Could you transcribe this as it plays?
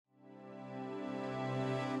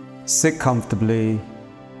Sit comfortably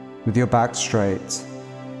with your back straight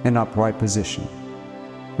in upright position.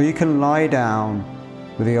 Or you can lie down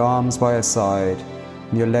with your arms by your side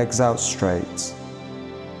and your legs out straight,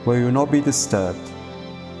 where you will not be disturbed.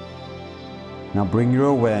 Now bring your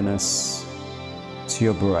awareness to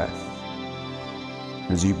your breath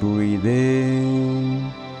as you breathe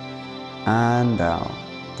in and out.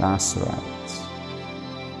 That's right.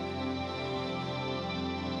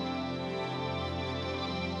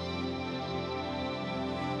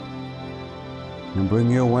 And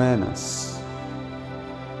bring your awareness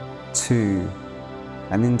to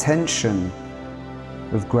an intention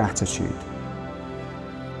of gratitude.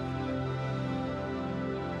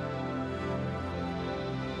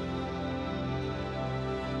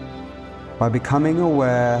 By becoming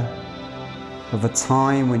aware of a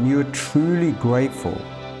time when you are truly grateful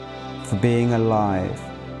for being alive,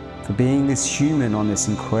 for being this human on this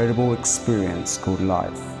incredible experience called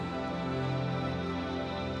life.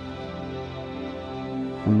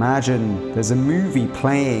 Imagine there's a movie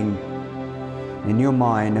playing in your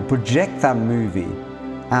mind and project that movie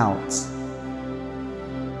out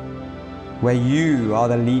where you are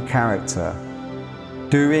the lead character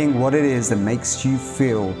doing what it is that makes you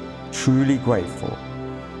feel truly grateful.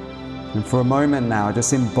 And for a moment now,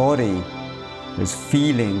 just embody those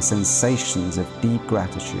feelings, sensations of deep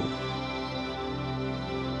gratitude.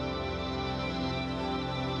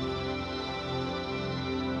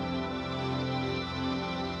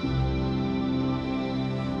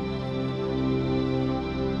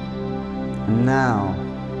 And now,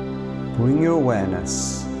 bring your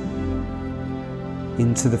awareness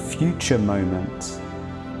into the future moment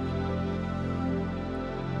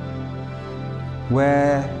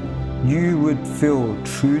where you would feel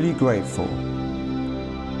truly grateful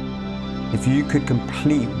if you could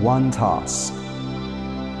complete one task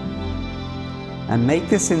and make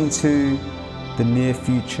this into the near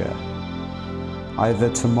future, either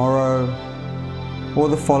tomorrow or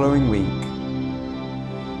the following week,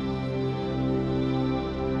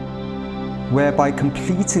 where by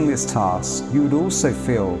completing this task you would also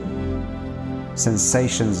feel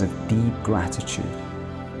sensations of deep gratitude.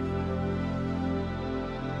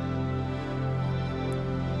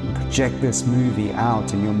 And project this movie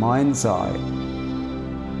out in your mind's eye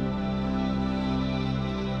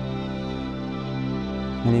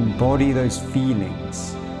and embody those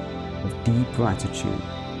feelings of deep gratitude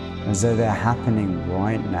as though they're happening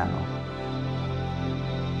right now.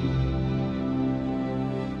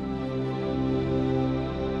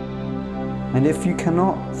 And if you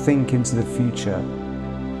cannot think into the future,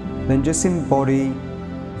 then just embody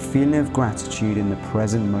a feeling of gratitude in the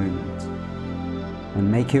present moment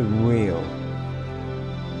and make it real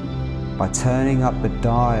by turning up the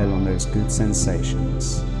dial on those good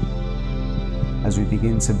sensations as we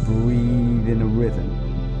begin to breathe in a rhythm.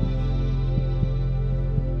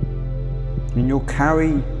 And you'll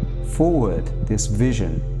carry forward this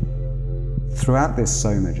vision throughout this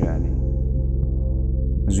Soma journey.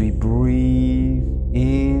 As we breathe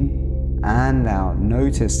in and out,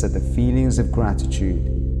 notice that the feelings of gratitude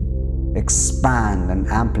expand and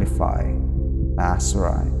amplify. That's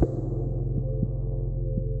right.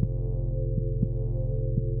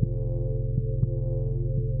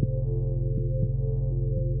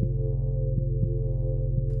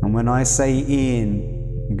 And when I say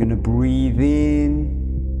in, you're going to breathe in.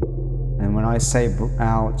 And when I say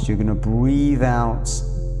out, you're going to breathe out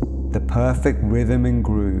the perfect rhythm and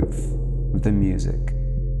groove of the music.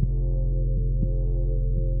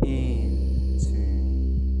 In,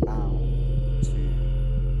 2, out, 2,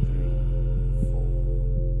 3, 4.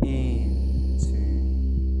 In, 2,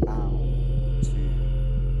 out, 2, 3, 4.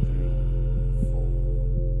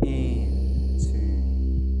 In, 2,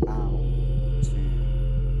 out, 2, 3, 4. In, 2, out, 2, 3,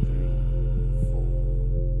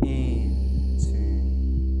 4. In, 2,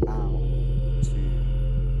 out, 2,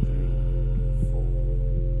 3, 4.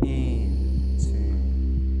 In, 2,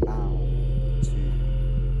 out, 2, 3, 4.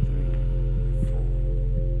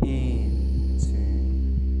 In, 2,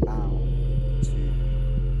 out, 2, 3,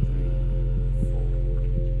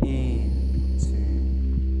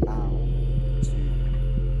 4.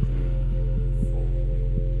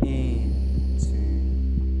 In,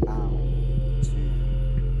 2, out, 2, 3.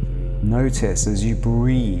 Notice as you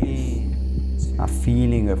breathe, a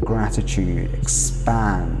feeling of gratitude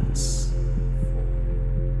expands.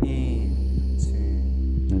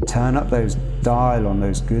 And turn up those dial on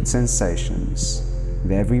those good sensations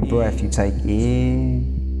with every breath you take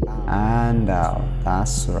in and out.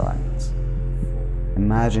 That's right.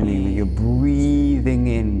 Imagining that you're breathing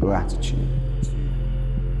in gratitude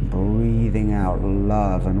breathing out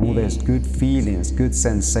love and all those good feelings, good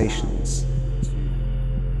sensations.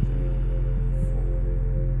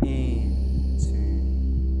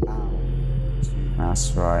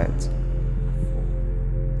 That's right.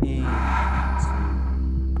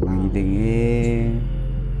 Breathing in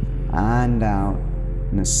and out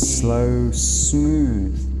in a slow,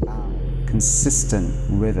 smooth, consistent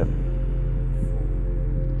rhythm.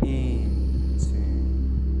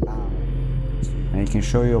 Making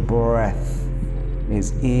sure your breath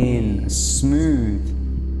is in a smooth,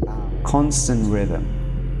 constant rhythm,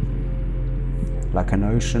 like an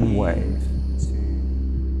ocean wave.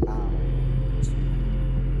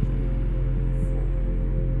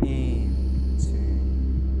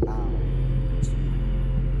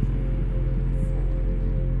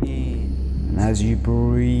 And as you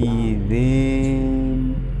breathe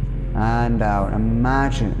in and out,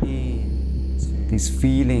 imagine these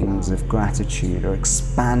feelings of gratitude are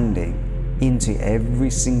expanding into every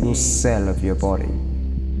single cell of your body,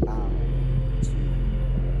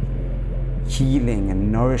 healing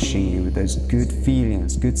and nourishing you with those good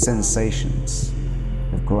feelings, good sensations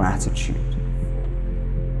of gratitude.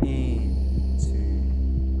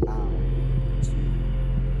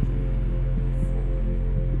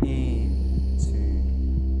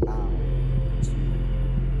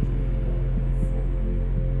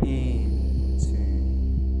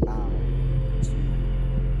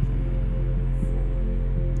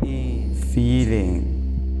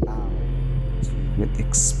 Feeling with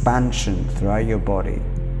expansion throughout your body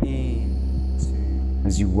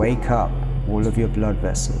as you wake up all of your blood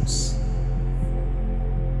vessels,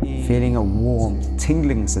 feeling a warm,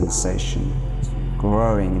 tingling sensation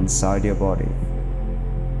growing inside your body.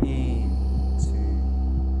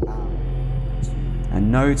 And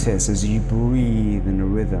notice as you breathe in a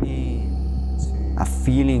rhythm, a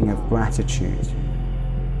feeling of gratitude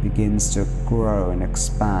begins to grow and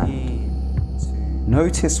expand.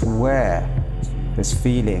 Notice where this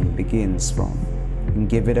feeling begins from and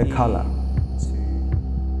give it a color.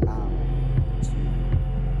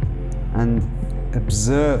 And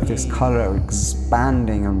observe this color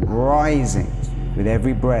expanding and rising with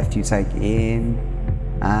every breath you take in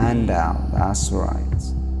and out. That's right.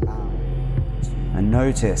 And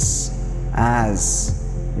notice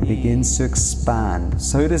as it begins to expand,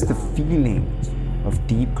 so does the feeling of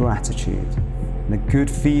deep gratitude. The good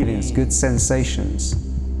feelings, good sensations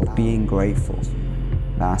of being grateful.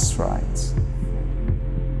 That's right.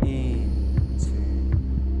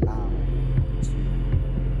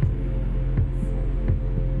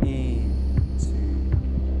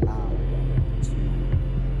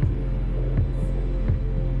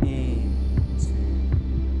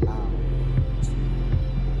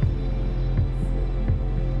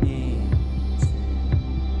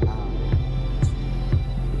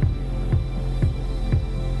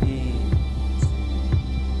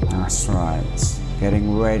 That's right.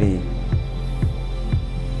 Getting ready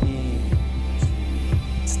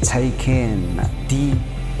to take in a deep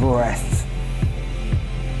breath.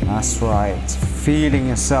 That's right. Feeling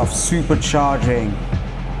yourself supercharging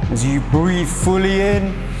as you breathe fully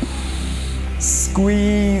in,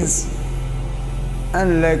 squeeze,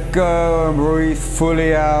 and let go and breathe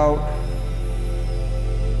fully out.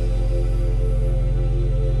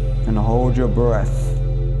 And hold your breath.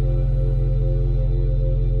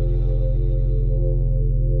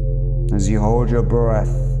 As you hold your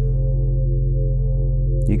breath,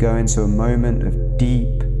 you go into a moment of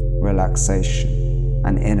deep relaxation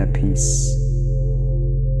and inner peace.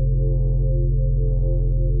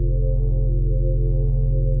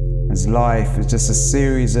 As life is just a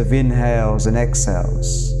series of inhales and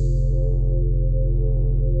exhales.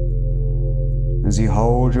 As you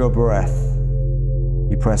hold your breath,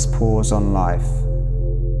 you press pause on life,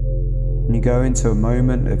 and you go into a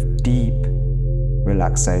moment of deep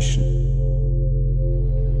relaxation.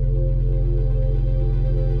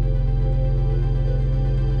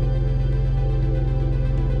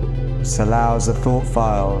 This allows the thought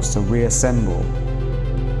files to reassemble,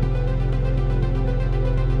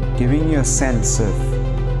 giving you a sense of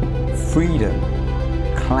freedom,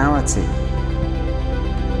 clarity,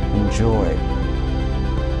 and joy.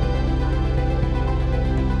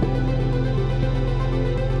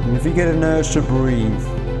 And if you get an urge to breathe,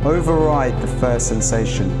 override the first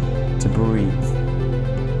sensation to breathe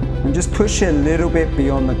and just push it a little bit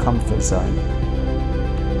beyond the comfort zone.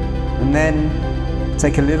 And then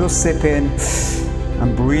take a little sip in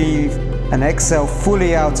and breathe and exhale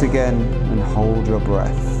fully out again and hold your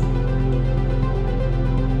breath.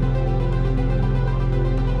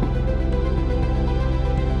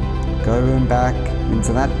 Going back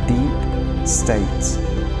into that deep state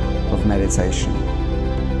of meditation.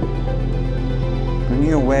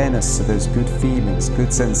 Bringing awareness to those good feelings,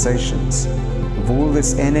 good sensations, of all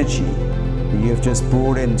this energy that you have just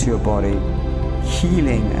brought into your body,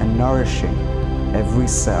 healing and nourishing every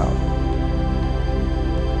cell.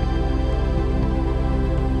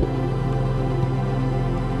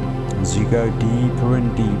 As you go deeper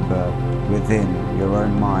and deeper within your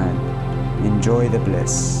own mind, enjoy the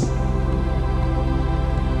bliss.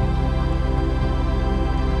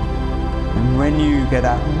 And when you get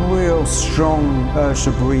that real strong urge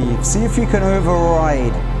to breathe, see if you can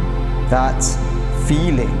override that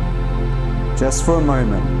feeling just for a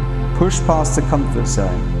moment. Push past the comfort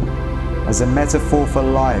zone. As a metaphor for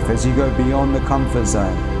life, as you go beyond the comfort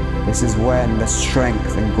zone, this is when the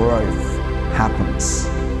strength and growth happens.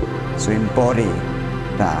 So embody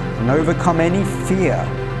that and overcome any fear,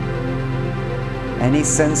 any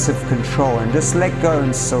sense of control, and just let go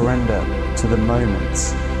and surrender to the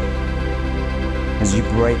moment as you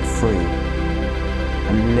break free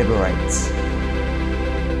and liberate.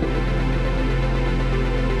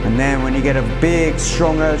 And then when you get a big,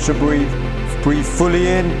 strong urge to breathe, breathe fully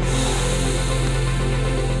in.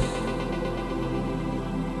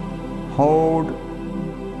 Hold,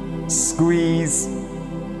 squeeze.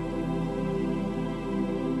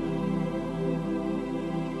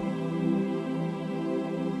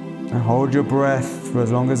 And hold your breath for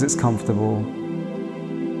as long as it's comfortable.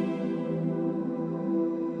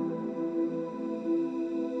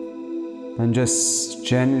 And just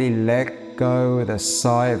gently let go with a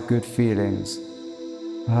sigh of good feelings.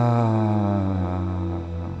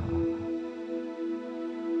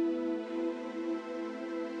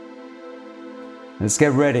 Let's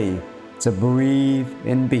get ready to breathe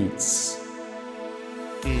in beats.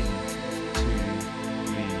 In, 2,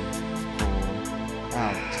 3, 4.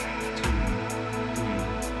 Out, 2, 3,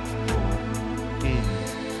 4. In,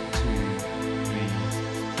 2, 3,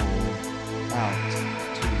 4. Out,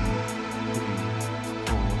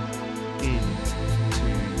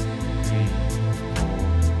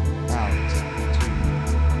 2, 3,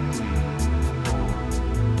 4.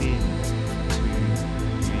 In, 2,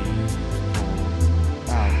 3, 4.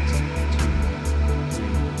 Out, 2, 3,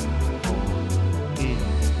 4.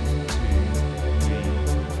 In, 2, 3,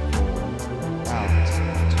 4. Out, 2, 3, 4. In, 2, 3, 4. Out,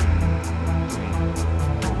 2, 3, 4. In, 2,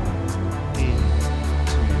 3,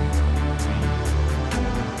 4.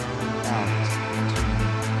 Out, 2, 3,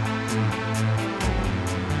 4. In,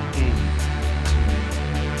 2,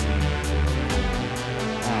 3,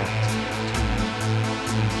 4. Out, 2,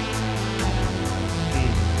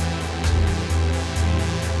 3, 4.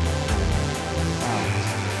 Out,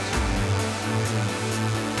 2, 3, 4.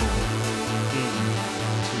 In,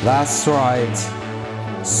 2, That's right.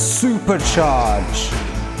 Supercharge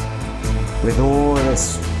with all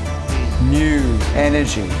this new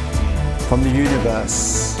energy from the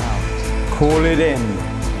universe. Call it in.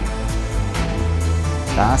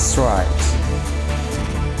 That's right.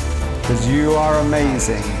 Because you are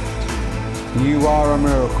amazing. You are a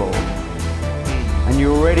miracle. And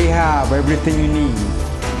you already have everything you need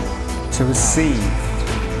to receive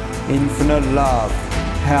infinite love,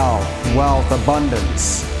 health, wealth,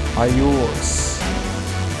 abundance are yours.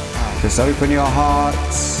 Just open your heart,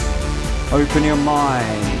 open your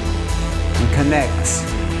mind, and connect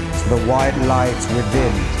to the white light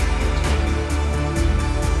within.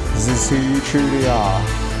 This is who you truly are.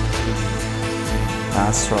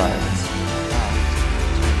 That's right.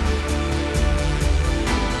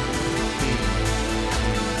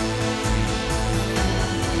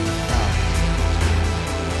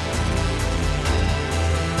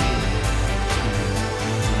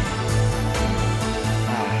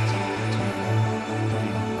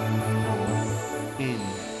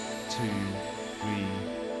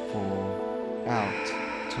 Out,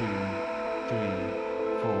 2, 3,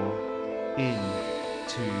 4. In,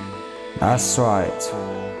 2, That's right.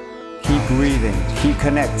 4. Keep breathing, keep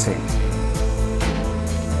connecting.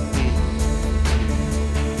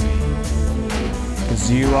 Because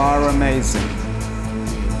you are amazing.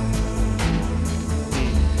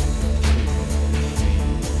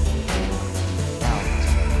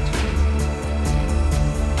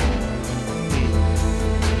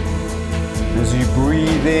 As you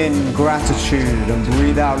breathe in gratitude and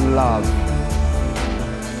breathe out love,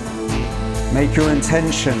 make your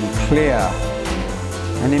intention clear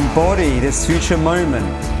and embody this future moment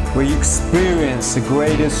where you experience the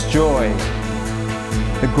greatest joy,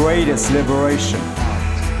 the greatest liberation,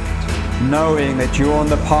 knowing that you're on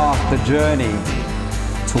the path, the journey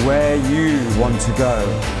to where you want to go,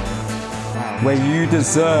 where you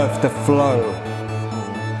deserve to flow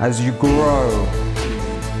as you grow,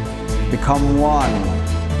 become one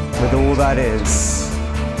with all that is.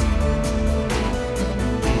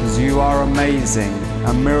 Because you are amazing,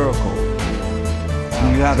 a miracle.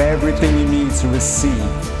 You have everything you need to receive.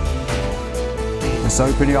 Just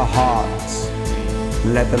open your heart.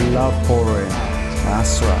 Let the love pour in.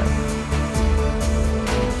 That's right.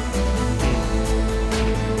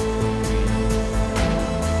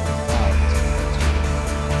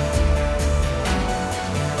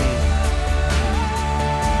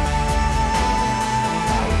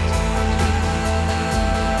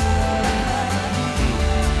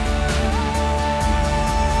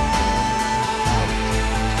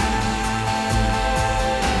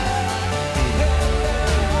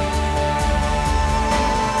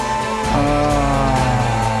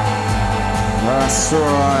 That's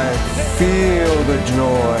right. Feel the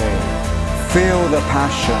joy. Feel the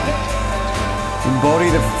passion. Embody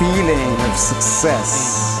the feeling of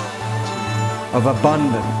success, of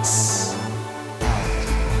abundance.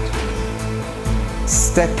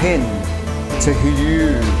 Step in to who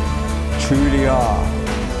you truly are,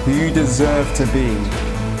 who you deserve to be.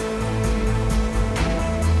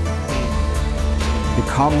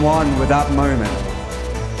 Become one with that moment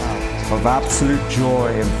of absolute joy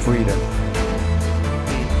and freedom.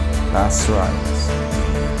 That's right.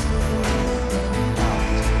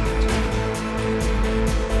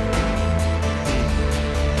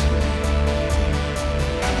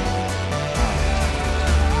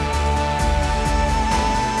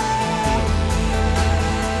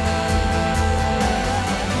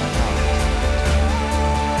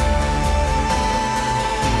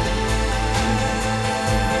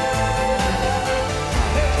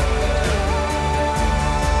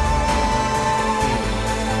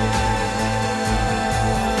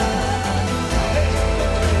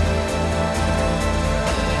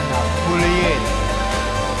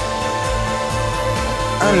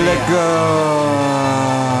 And let go.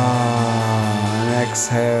 And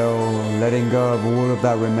exhale, letting go of all of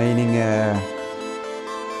that remaining air.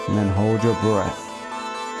 And then hold your breath.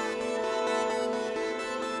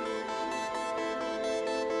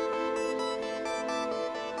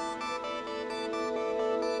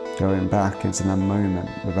 Going back into that moment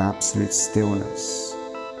of absolute stillness.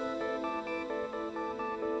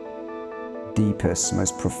 Deepest,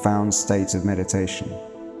 most profound state of meditation.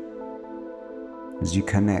 As you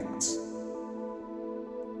connect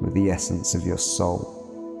with the essence of your soul.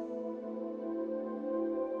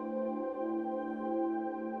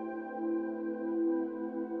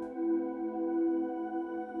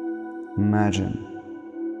 Imagine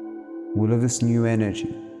all of this new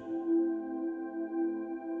energy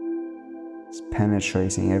is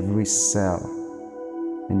penetrating every cell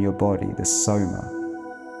in your body, the Soma,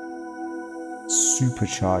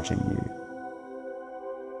 supercharging you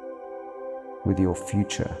with your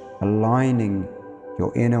future, aligning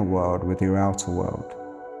your inner world with your outer world,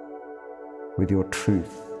 with your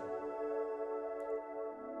truth,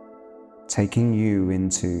 taking you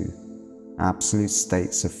into absolute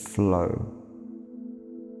states of flow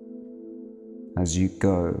as you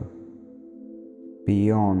go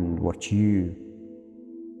beyond what you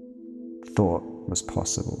thought was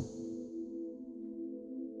possible.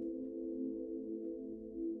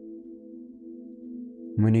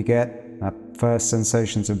 When you get that first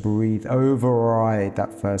sensation to breathe, override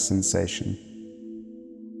that first sensation.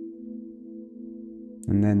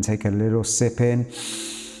 And then take a little sip in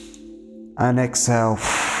and exhale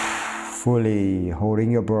fully,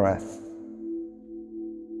 holding your breath.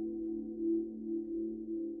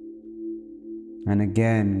 And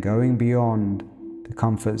again, going beyond the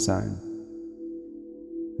comfort zone.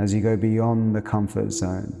 As you go beyond the comfort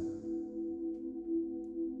zone,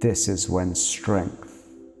 this is when strength,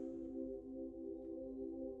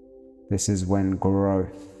 this is when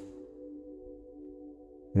growth,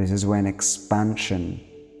 this is when expansion,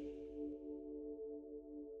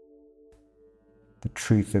 the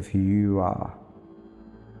truth of who you are,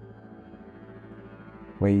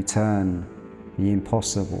 where you turn the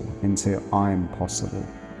impossible into I'm possible.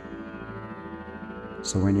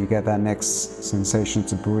 So when you get that next sensation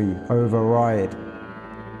to breathe, override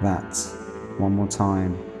that one more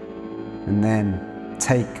time, and then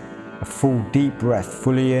take a full deep breath,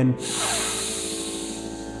 fully in.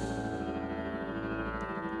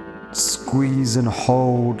 Squeeze and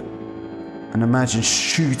hold, and imagine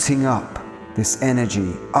shooting up this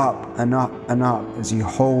energy, up and up and up as you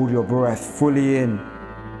hold your breath fully in.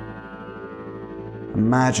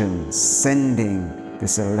 Imagine sending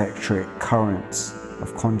this electric current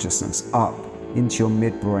of consciousness up into your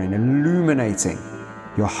midbrain, illuminating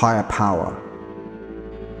your higher power.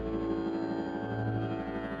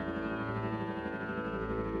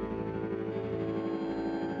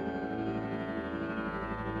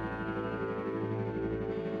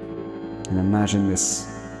 And imagine this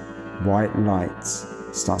white light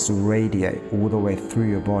starts to radiate all the way through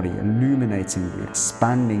your body, illuminating you,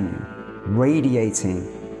 expanding you,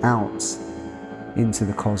 radiating out into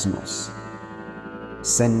the cosmos,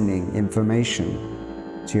 sending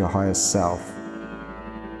information to your higher self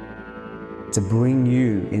to bring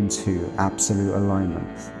you into absolute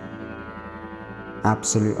alignment.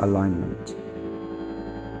 Absolute alignment.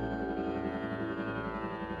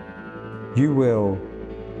 You will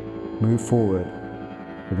move forward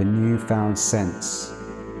with a newfound sense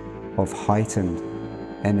of heightened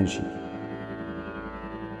energy,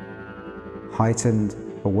 heightened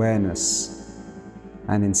awareness,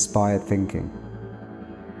 and inspired thinking.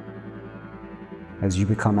 As you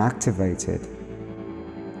become activated,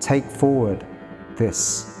 take forward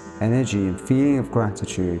this energy and feeling of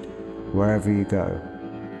gratitude wherever you go,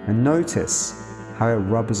 and notice how it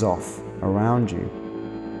rubs off around you.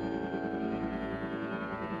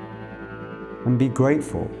 And be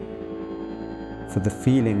grateful for the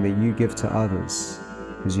feeling that you give to others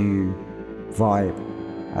as you vibe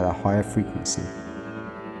at a higher frequency.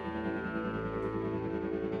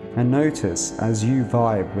 And notice as you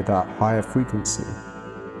vibe with that higher frequency,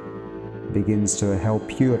 it begins to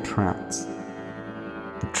help you attract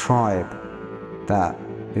the tribe that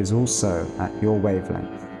is also at your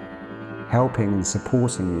wavelength, helping and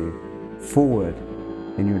supporting you forward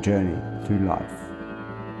in your journey through life.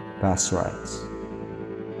 That's right.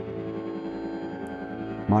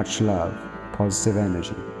 Much love, positive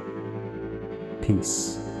energy,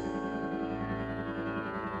 peace.